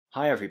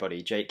Hi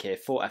everybody, Jake here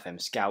for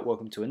FMSCOUT.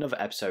 Welcome to another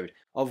episode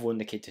of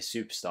Wonderkid to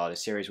Superstar, the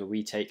series where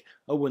we take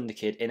a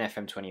Wonderkid in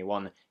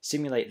FM21,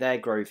 simulate their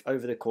growth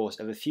over the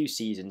course of a few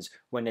seasons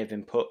when they've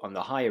been put on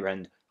the higher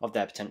end of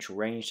their potential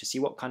range to see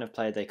what kind of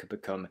player they could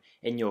become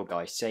in your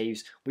guys'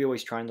 saves. We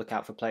always try and look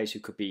out for players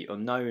who could be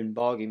unknown,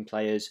 bargain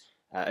players,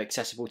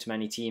 accessible to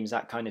many teams,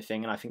 that kind of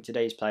thing, and I think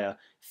today's player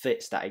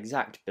fits that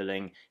exact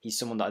billing. He's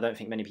someone that I don't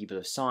think many people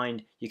have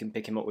signed. You can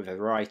pick him up with a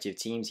variety of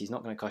teams. He's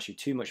not going to cost you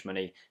too much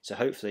money, so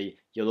hopefully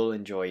you'll all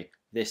enjoy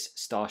this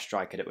star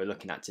striker that we're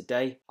looking at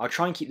today. I'll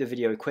try and keep the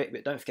video quick,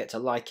 but don't forget to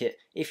like it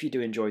if you do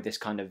enjoy this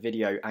kind of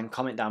video, and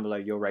comment down below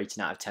your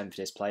rating out of 10 for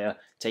this player,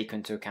 take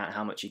into account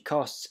how much he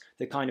costs,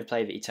 the kind of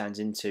player that he turns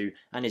into,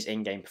 and his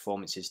in-game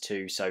performances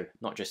too, so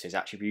not just his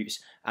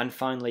attributes. And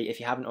finally, if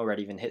you haven't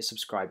already, then hit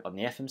subscribe on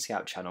the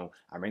FMSCOUT channel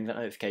and ring that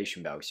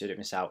notification bell so you don't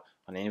miss out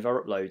on any of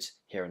our uploads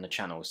here on the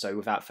channel. So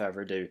without further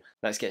ado,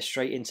 let's get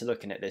straight into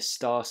looking at this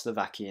star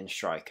Slovakian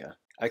striker.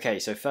 Okay,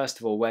 so first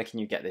of all, where can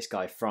you get this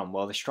guy from?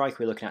 Well, the striker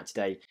we're looking at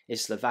today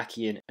is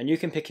Slovakian, and you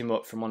can pick him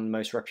up from one of the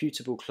most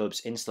reputable clubs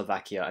in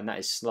Slovakia, and that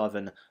is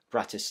Slovan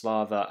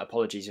Bratislava.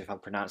 Apologies if I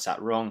pronounced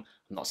that wrong.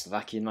 I'm not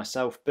Slovakian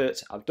myself,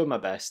 but I've done my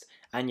best.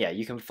 And yeah,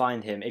 you can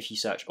find him if you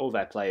search all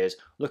their players,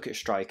 look at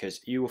strikers,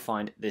 you will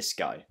find this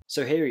guy.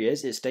 So here he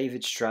is, it's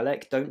David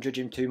Strelec. Don't judge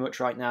him too much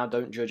right now,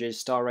 don't judge his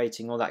star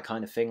rating, all that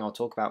kind of thing. I'll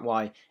talk about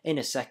why in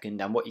a second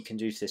and what you can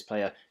do to this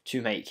player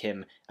to make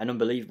him an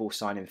unbelievable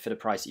signing for the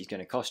price that he's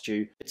going to cost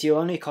you. But he'll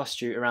only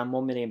cost you around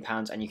 £1 million,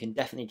 and you can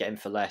definitely get him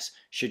for less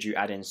should you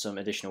add in some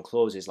additional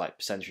clauses like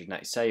percentage of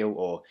next sale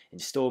or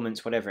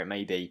instalments, whatever it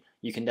may be.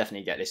 You can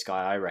definitely get this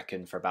guy, I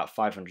reckon, for about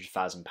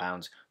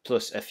 £500,000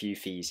 plus a few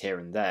fees here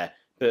and there.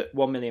 But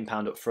 £1 million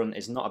up front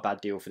is not a bad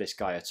deal for this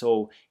guy at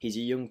all. He's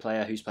a young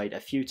player who's played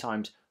a few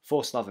times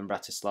for Slovan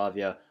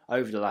Bratislava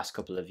over the last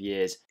couple of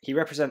years. He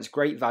represents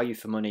great value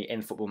for money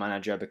in Football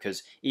Manager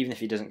because even if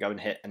he doesn't go and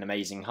hit an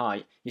amazing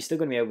height, you're still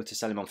going to be able to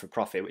sell him on for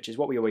profit, which is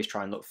what we always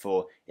try and look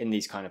for in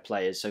these kind of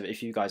players. So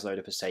if you guys load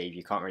up a save,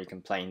 you can't really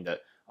complain that,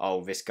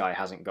 oh, this guy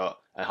hasn't got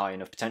a high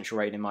enough potential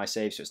rating in my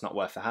save, so it's not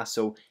worth the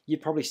hassle.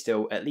 You'd probably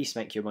still at least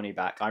make your money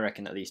back. I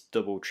reckon at least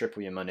double,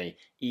 triple your money,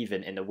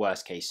 even in the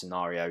worst case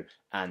scenario.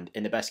 And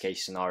in the best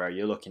case scenario,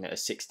 you're looking at a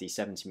 60,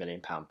 70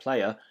 million pound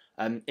player.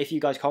 If you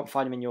guys can't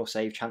find him in your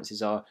save,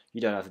 chances are you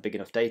don't have a big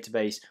enough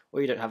database,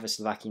 or you don't have a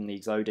Slovakian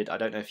leagues loaded. I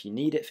don't know if you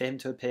need it for him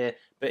to appear,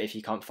 but if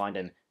you can't find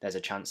him, there's a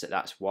chance that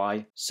that's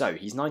why. So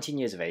he's 19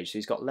 years of age, so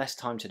he's got less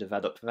time to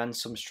develop than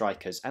some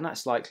strikers, and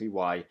that's likely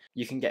why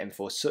you can get him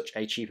for such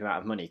a cheap amount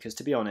of money, because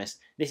to be honest,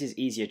 this is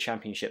easier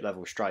championship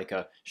level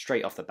striker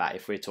straight off the bat.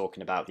 If we're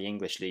talking about the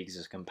English leagues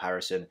as a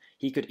comparison,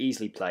 he could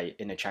easily play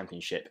in a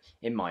championship,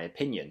 in my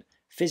opinion.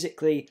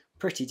 Physically,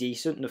 pretty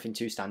decent, nothing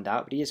too stand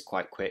out, but he is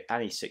quite quick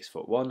and he's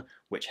 6'1",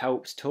 which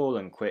helps. Tall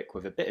and quick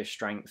with a bit of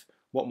strength.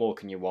 What more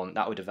can you want?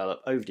 That will develop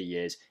over the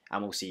years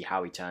and we'll see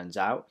how he turns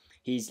out.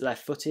 He's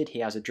left-footed, he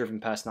has a driven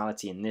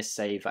personality in this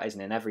save, that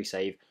isn't in every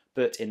save,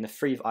 but in the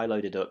 3 that I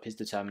loaded up, his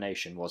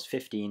determination was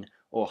 15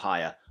 or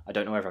higher. I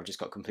don't know whether I've just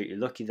got completely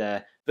lucky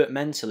there, but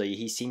mentally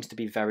he seems to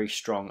be very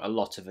strong a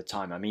lot of the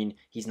time. I mean,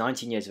 he's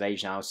 19 years of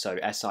age now, so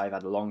SI have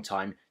had a long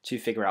time to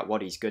figure out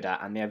what he's good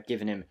at, and they have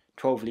given him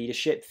 12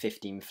 leadership,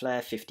 15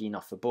 flair, 15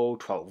 off the ball,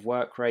 12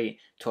 work rate,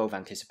 12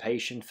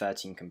 anticipation,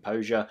 13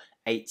 composure,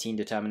 18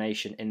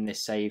 determination in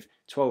this save,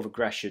 12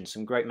 aggression,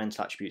 some great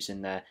mental attributes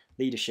in there,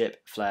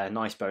 leadership, flair,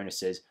 nice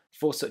bonuses.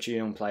 For such a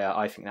young player,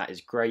 I think that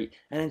is great,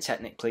 and then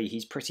technically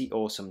he's pretty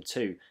awesome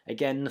too.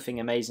 Again,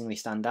 nothing amazingly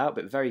stand out,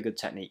 but very good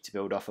technique to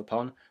build off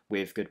upon,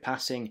 with good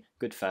passing,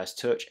 good first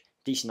touch,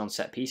 decent on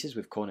set pieces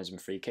with corners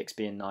and free kicks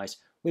being nice,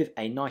 with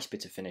a nice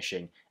bit of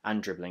finishing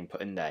and dribbling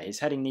put in there. His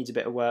heading needs a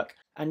bit of work,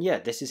 and yeah,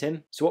 this is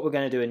him. So what we're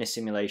going to do in this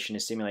simulation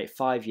is simulate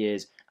 5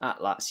 years at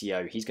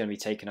Lazio. He's going to be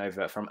taken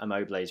over from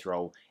Immobile's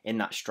role in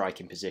that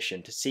striking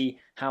position to see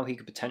how he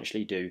could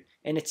potentially do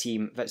in a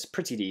team that's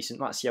pretty decent.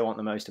 Lazio aren't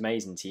the most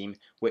amazing team,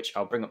 which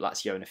I'll bring up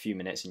Lazio in a few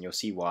minutes and you'll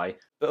see why.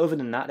 But other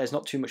than that, there's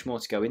not too much more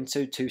to go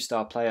into.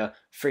 2-star player,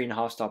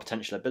 3.5-star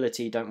potential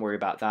ability, don't worry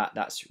about that.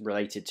 That's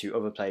related to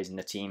other players in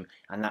the team,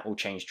 and that will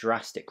change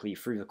drastically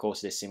through the course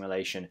of this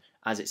simulation,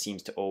 as it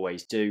seems to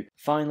always do.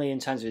 Finally, in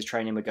terms of his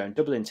training, we're going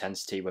double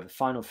intensity with a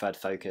final third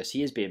focus.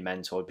 He is being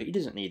mentored, but he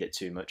doesn't need it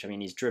too much. I mean,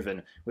 he's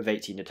driven with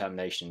 18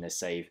 determination in this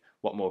save.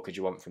 What more could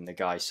you want from the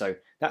guy? So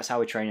that's how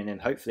we're training him.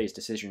 Hopefully his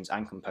decisions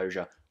and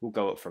composure will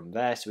go up from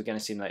there. So we're going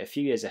to simulate a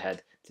few years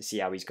ahead to see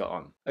how he's got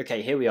on.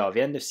 Okay, here we are,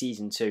 the end of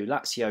season 2.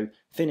 Lazio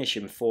finish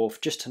in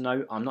 4th. Just to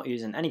note, I'm not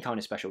using any kind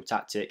of special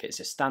tactic.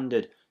 It's a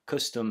standard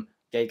custom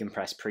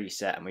gegenpress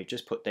preset, and we've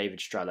just put David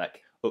Strelec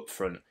up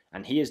front,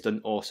 and he has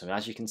done awesome.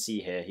 As you can see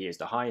here, he is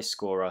the highest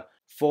scorer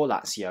for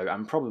Lazio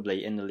and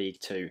probably in the league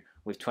too,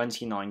 with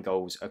 29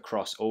 goals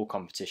across all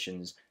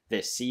competitions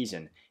this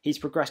season. He's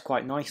progressed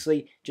quite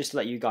nicely. Just to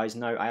let you guys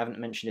know, I haven't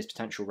mentioned his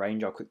potential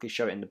range. I'll quickly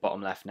show it in the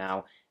bottom left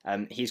now.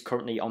 He's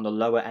currently on the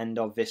lower end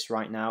of this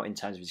right now in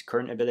terms of his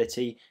current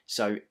ability.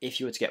 So if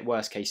you were to get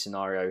worst case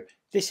scenario,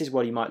 this is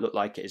what he might look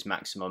like at his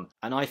maximum,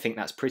 and I think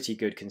that's pretty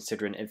good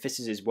considering if this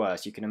is his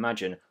worst, you can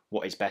imagine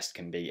what his best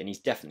can be, and he's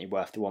definitely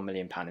worth the £1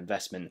 million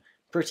investment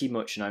pretty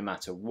much no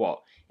matter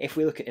what. If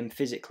we look at him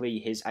physically,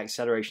 his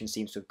acceleration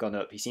seems to have gone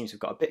up, he seems to have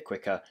got a bit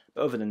quicker,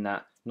 but other than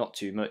that, not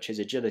too much. His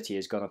agility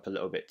has gone up a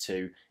little bit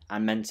too,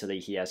 and mentally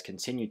he has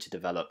continued to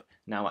develop.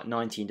 Now at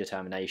 19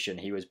 determination,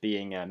 he was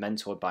being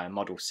mentored by a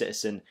model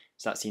citizen,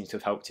 so that seems to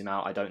have helped him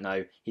out, I don't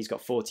know. He's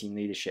got 14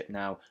 leadership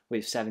now,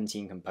 with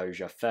 17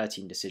 composure,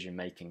 13 decision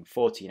making,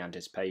 14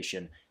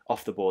 anticipation,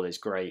 off the ball is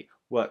great,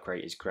 work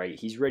rate is great,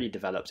 he's really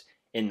developed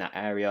in that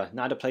area.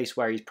 Now the place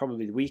where he's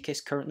probably the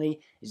weakest currently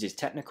is his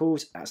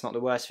technicals. That's not the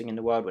worst thing in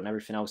the world when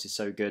everything else is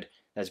so good.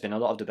 There's been a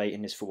lot of debate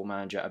in this Football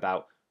Manager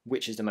about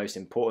which is the most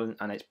important,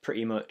 and it's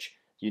pretty much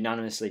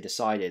unanimously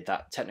decided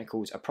that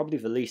technicals are probably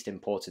the least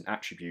important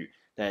attribute.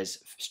 There's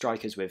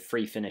strikers with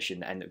free finishing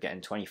that end up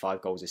getting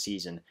 25 goals a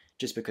season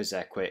just because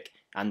they're quick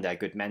and they're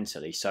good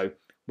mentally. So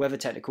whether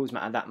technicals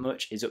matter that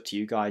much is up to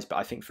you guys, but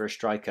I think for a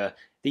striker,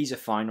 these are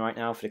fine right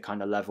now for the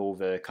kind of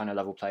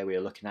level player we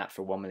are looking at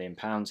for £1 million,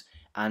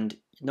 and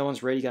no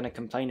one's really going to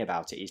complain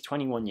about it. He's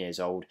 21 years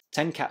old,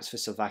 10 caps for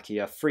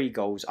Slovakia, 3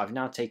 goals. I've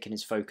now taken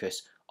his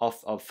focus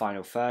off of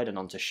final third and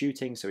onto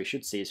shooting, so we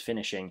should see his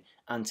finishing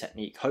and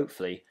technique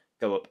hopefully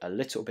go up a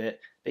little bit,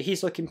 but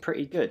he's looking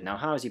pretty good. Now,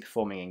 how is he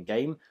performing in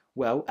game?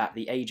 Well, at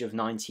the age of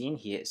 19,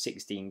 he hit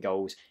 16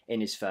 goals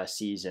in his first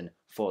season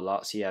for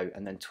Lazio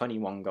and then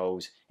 21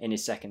 goals in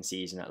his second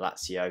season at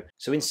Lazio.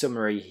 So in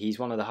summary, he's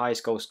one of the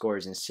highest goal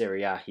scorers in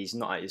Serie A. He's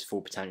not at his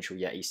full potential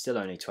yet. He's still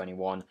only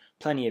 21,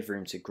 plenty of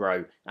room to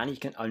grow, and he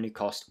can only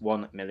cost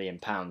 £1 million.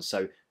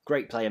 So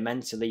great player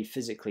mentally,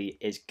 physically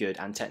is good,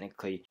 and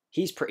technically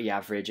he's pretty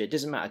average. It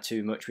doesn't matter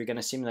too much. We're going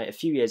to simulate a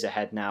few years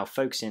ahead now,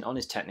 focusing on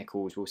his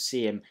technicals. We'll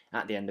see him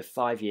at the end of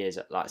 5 years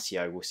at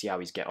Lazio. We'll see how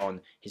he's get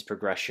on, his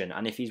progression,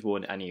 and if he's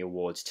won any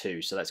awards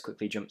too. So let's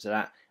quickly jump to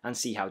that and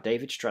see how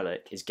David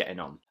Strelic is getting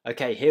on.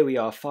 Okay, here we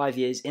are 5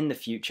 years in the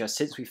future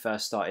since we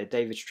first started.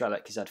 David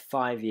Strelic has had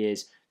 5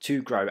 years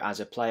to grow as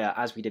a player.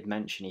 As we did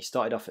mention, he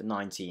started off at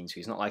 19, so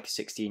he's not like a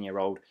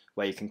 16-year-old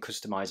where you can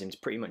customise him to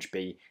pretty much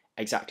be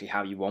exactly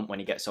how you want when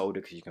he gets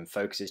older because you can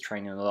focus his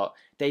training a lot.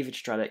 David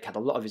Strelic had a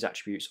lot of his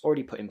attributes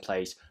already put in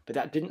place, but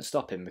that didn't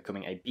stop him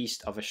becoming a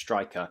beast of a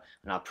striker,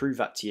 and I'll prove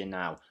that to you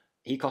now.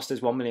 He cost us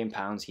 £1 million.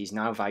 He's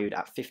now valued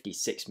at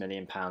 £56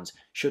 million.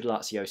 Should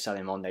Lazio sell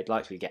him on, they'd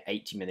likely get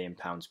 £80 million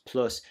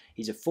plus.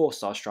 He's a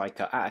 4-star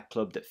striker at a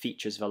club that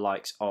features the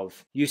likes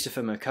of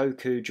Youssoufa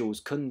Moukoko,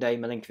 Jules Koundé,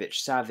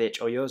 Milinkovic-Savic,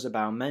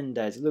 Oyarzabal,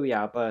 Mendes, Luis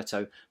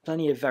Alberto.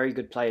 Plenty of very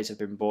good players have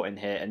been brought in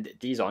here, and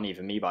these aren't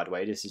even me, by the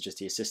way. This is just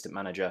the assistant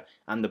manager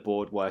and the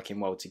board working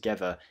well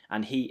together,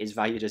 and he is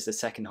valued as the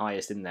second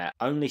highest in there,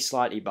 only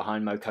slightly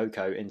behind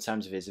Moukoko in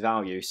terms of his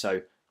value.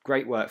 So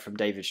great work from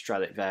David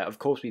Strelic there. Of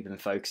course, we've been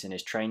focusing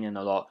his training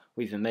a lot.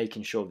 We've been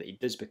making sure that he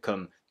does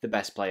become the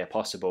best player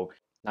possible.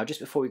 Now,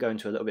 just before we go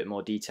into a little bit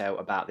more detail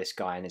about this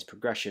guy and his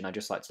progression, I'd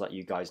just like to let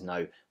you guys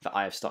know that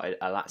I have started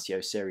a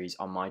Lazio series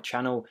on my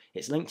channel.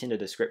 It's linked in the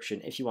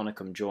description if you want to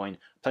come join.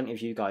 Plenty of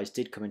you guys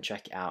did come and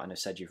check it out and have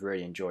said you've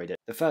really enjoyed it.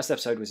 The first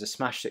episode was a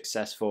smash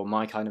success for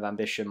my kind of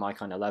ambition, my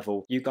kind of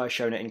level. You guys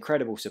shown it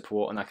incredible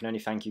support, and I can only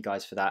thank you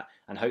guys for that,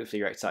 and hopefully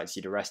you're excited to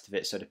see the rest of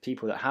it. So the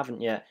people that haven't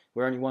yet,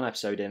 we're only 1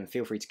 episode in,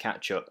 feel free to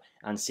catch up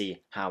and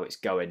see how it's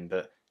going.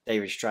 But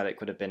David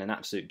Strelic would have been an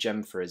absolute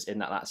gem for us in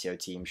that Lazio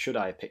team should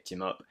I have picked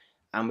him up.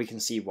 And we can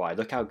see why.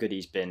 Look how good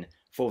he's been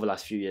for the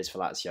last few years for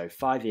Lazio.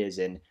 5 years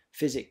in,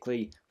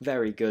 physically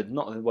very good,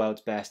 not the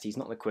world's best, he's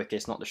not the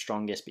quickest, not the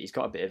strongest, but he's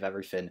got a bit of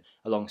everything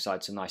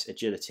alongside some nice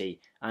agility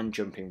and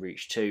jumping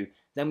reach too.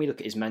 Then we look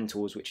at his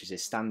mentals, which is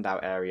his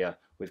standout area,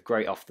 with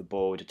great off the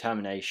ball,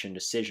 determination,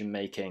 decision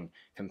making,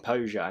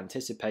 composure,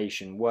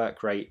 anticipation,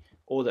 work rate,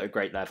 all at a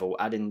great level.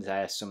 Add in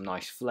there some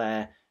nice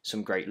flair,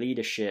 some great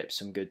leadership,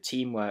 some good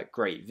teamwork,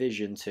 great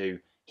vision too.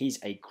 He's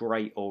a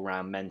great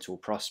all-round mental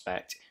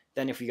prospect.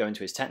 Then if we go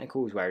into his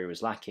technicals, where he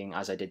was lacking,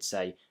 as I did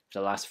say, for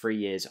the last 3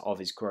 years of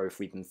his growth,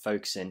 we've been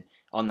focusing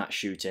on that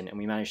shooting, and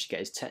we managed to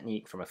get his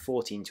technique from a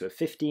 14 to a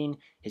 15,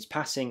 his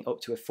passing up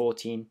to a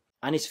 14,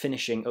 and his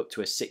finishing up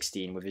to a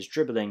 16, with his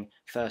dribbling,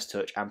 first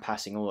touch and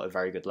passing all at a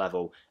very good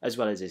level, as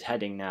well as his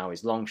heading now,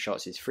 his long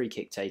shots, his free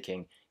kick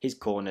taking, his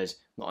corners,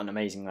 not an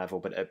amazing level,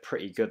 but at a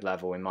pretty good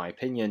level in my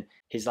opinion.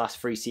 His last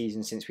 3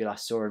 seasons since we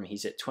last saw him,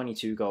 he's at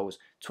 22 goals,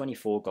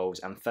 24 goals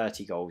and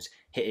 30 goals,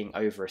 hitting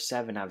over a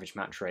 7 average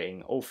match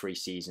rating all 3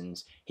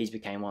 seasons. He's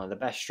became one of the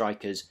best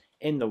strikers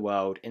in the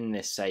world in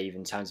this save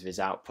in terms of his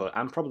output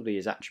and probably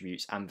his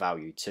attributes and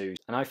value too.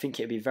 And I think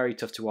it'd be very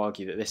tough to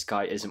argue that this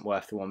guy isn't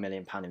worth the £1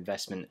 million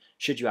investment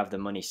should you have the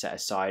money set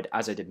aside.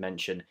 As I did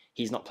mention,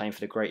 he's not playing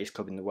for the greatest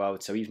club in the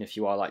world, so even if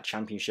you are like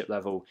championship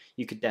level,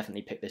 you could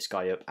definitely pick this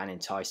guy up and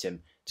entice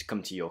him to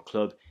come to your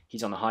club.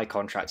 He's on a high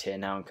contract here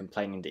now and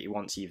complaining that he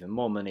wants even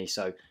more money,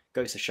 so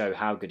goes to show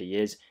how good he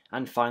is.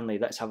 And finally,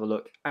 let's have a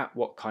look at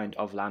what kind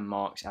of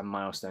landmarks and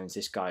milestones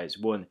this guy has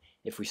won.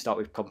 If we start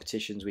with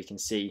competitions, we can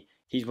see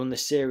He's won the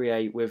Serie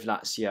A with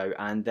Lazio,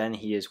 and then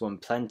he has won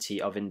plenty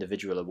of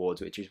individual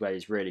awards, which is where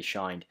he's really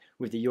shined,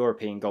 with the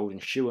European Golden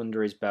Shoe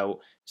under his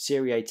belt,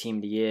 Serie A Team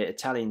of the Year,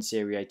 Italian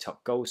Serie A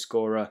top goal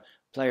scorer,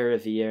 Player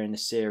of the Year in the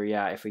Serie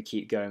A if we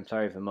keep going,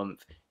 Player of the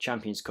Month,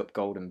 Champions Cup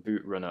Golden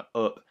Boot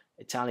runner-up,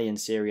 Italian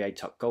Serie A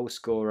top goal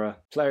scorer,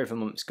 Player of the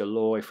Month's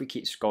galore. If we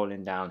keep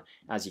scrolling down,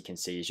 as you can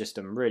see, he's just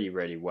done really,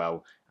 really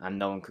well, and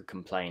no one could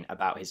complain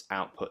about his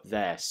output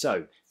there.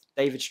 So,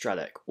 David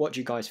Strelec, what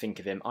do you guys think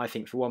of him? I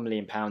think for £1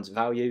 million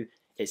value,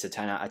 it's a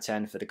 10 out of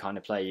 10 for the kind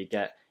of player you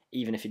get.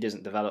 Even if he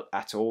doesn't develop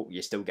at all,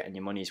 you're still getting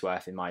your money's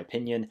worth, in my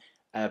opinion.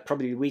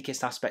 Probably the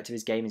weakest aspect of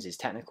his game is his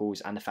technicals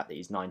and the fact that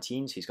he's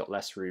 19, so he's got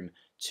less room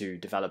to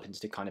develop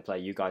into the kind of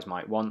player you guys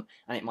might want,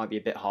 and it might be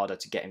a bit harder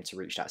to get him to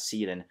reach that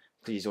ceiling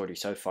because he's already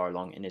so far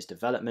along in his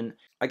development.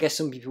 I guess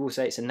some people will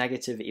say it's a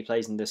negative that he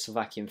plays in the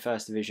Slovakian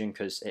First Division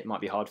because it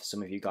might be hard for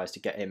some of you guys to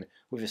get him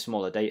with a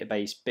smaller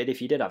database, but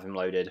if you did have him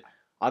loaded,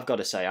 I've got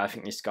to say, I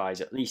think this guy's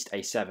at least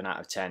a 7 out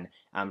of 10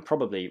 and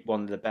probably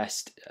one of the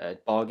best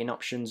bargain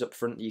options up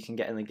front that you can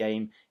get in the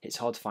game. It's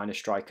hard to find a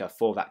striker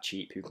for that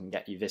cheap who can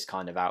get you this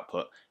kind of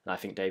output, and I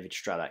think David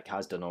Strelec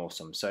has done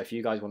awesome. So if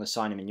you guys want to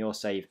sign him in your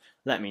save,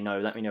 let me know.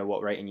 Let me know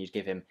what rating you'd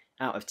give him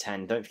out of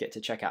 10. Don't forget to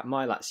check out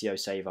my Lazio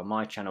save on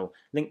my channel,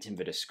 linked in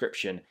the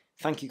description.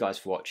 Thank you guys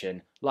for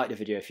watching. Like the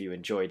video if you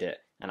enjoyed it,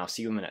 and I'll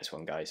see you in the next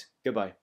one, guys. Goodbye.